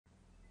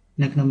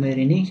នៅក្នុងមេ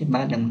រៀននេះខ្ញុំ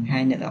បាទនឹងបង្ហា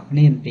ញអ្នកនរគ្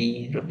នាអំពី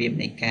របៀប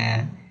នៃការ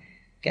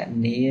គណ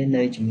នា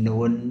នៅចំ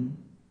នួន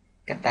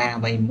កត្តា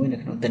អ្វីមួយនៅ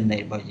ក្នុងទិន្នន័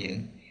យរបស់យើង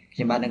ខ្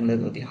ញុំបាទនឹងលើក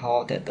ឧទាហរ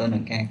ណ៍ទាក់ទងនឹ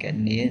ងការគណ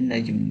នានៅ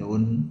ចំនួ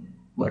ន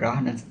បុរស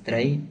និងស្ត្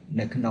រី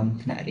នៅក្នុង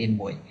ថ្នាក់រៀន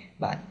មួយ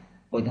បាទ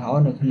ឧទាហរ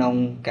ណ៍នៅក្នុង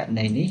ករ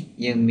ណីនេះ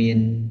យើងមាន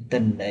ទិ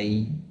ន្នន័យ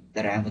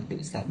តារាងពិន្ទុ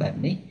សាស្ត្របែប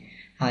នេះ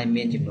ហើយ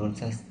មានចំនួន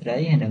សិស្សស្ត្រី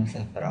ហើយនិង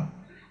សិស្សប្រុស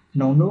ក្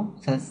នុងនោះ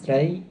សិស្សស្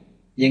រី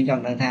យើងច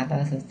ង់ដឹងថាតើ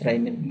សិស្សស្រី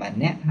មានប៉ុន្មា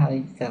ននាក់ហើយ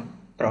សិស្ស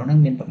ប្រុសនឹង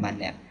មានប្រមាណ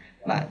អ្នក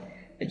បាទ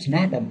ដូច្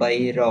នេះដើម្បី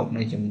រក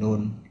នៅចំនួន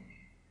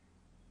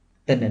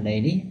ទិន្នន័យ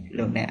នេះ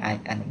លោកអ្នកអាច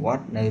អនុវត្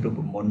តនៅរូប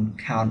មន្ត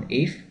count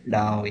if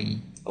ដោយ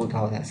ឧទា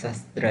ហរណ៍ថាសិស្ស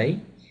ស្ត្រី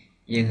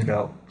យើងរ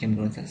កចំ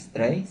នួនសិស្សស្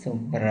ត្រីសូម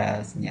ប្រើ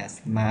សញ្ញា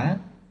ស្មើ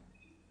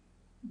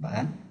បា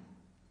ទ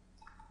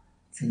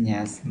សញ្ញា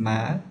ស្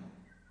មើ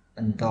ប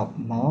ន្ទាប់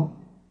មក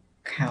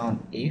count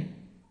if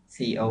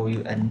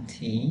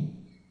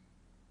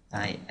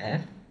count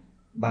if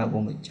បើកវ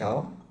ងកញ្ច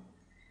ក់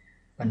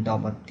បន្ត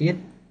មកទៀត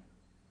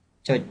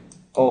ចុច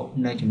អូស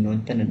នៅចំនួន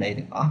ទិន្នន័យ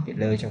ទាំងអស់ពី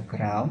លើចុះក្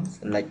រោម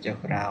select ចុះ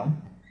ក្រោម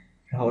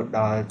រហូតដ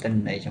ល់ទិន្ន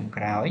ន័យចុង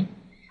ក្រោយ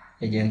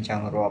ដែលយើងច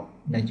ង់រាប់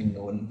នៅចំ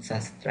នួនសិ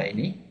ស្សស្ត្រី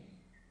នេះ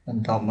ប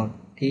ន្តមក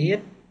ទៀត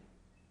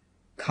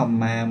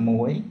comma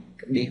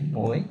 1 ក្បៀស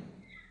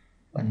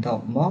1បន្ត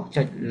មក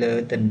ចុចលើ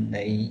ទិន្ន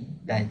ន័យ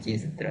ដែលជា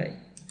ស្ត្រី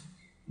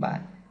បាទ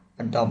ប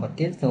ន្តមក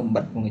ទៀតសូម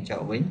បិទវងកញ្ច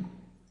ក់វិញ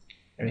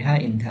រួចហើយ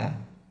enter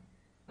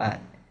បាទ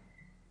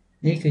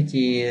នេះគឺ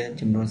ជា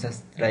ចំនួនសិស្ស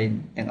ស្ត្រី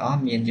ទាំងអស់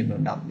មានចំនួ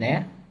ន10នា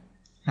ក់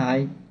ហើយ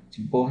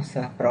ចំពោះ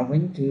សិស្សប្រុសវិ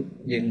ញគឺ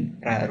យើង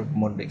ប្រើរូប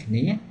មន្តដូចគ្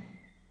នា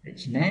ដូ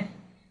ច្នេះ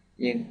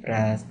យើងប្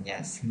រើសញ្ញា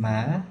ស្មើ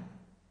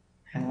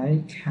ហើយ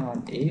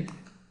count if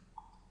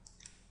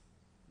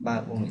បើ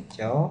កវងកញ្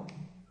ចក់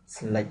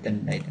select ទិន្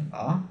នន័យទាំងអ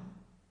ស់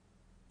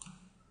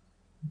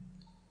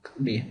ក្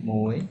បៀស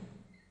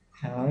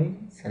1ហើយ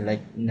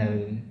select នៅ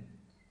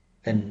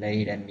ទិន្នន័យ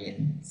ដែលមាន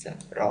សិស្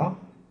សប្រុស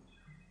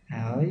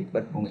ហើយ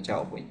បិទវងកញ្ច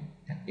ក់វិញ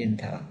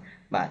enter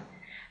បាទ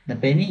នៅ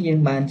ពេលនេះយើង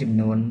បានចំ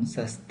នួន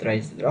សិស្សស្ត្រី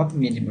សរុប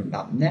មានចំនួន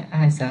10នាក់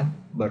ហើយសិស្ស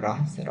បុរស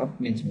សរុប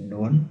មានចំ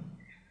នួន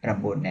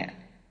9នាក់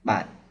បា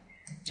ទ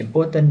ចំ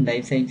ពោះទិន្នន័យ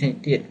ផ្សេងៗ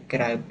ទៀតក្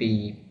រៅពី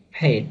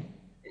ភេទ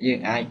យើង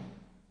អាច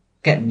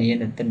គណនា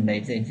នៅទិន្នន័យ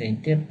ផ្សេងៗ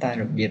ទៀតតាម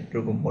របៀប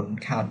រូបមន្ត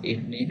count if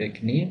នេះដូច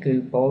គ្នាគឺ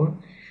ពោល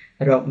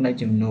រកនៅ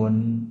ចំនួន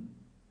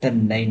ទិន្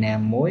នន័យណា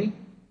មួយ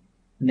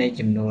នៃ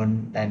ចំនួន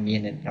ដែលមាន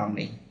នៅត្រង់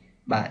នេះ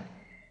បាទ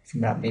ស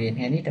ម្រាប់មេរៀន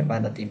ថ្ងៃនេះត្រូវបា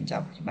នដល់ទីបញ្ច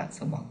ប់ខ្ញុំបាទ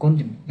សូមអរគុណ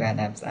ចំពោះការ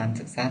តាមដាន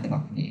សិក្សាទាំងអ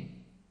ស់គ្នា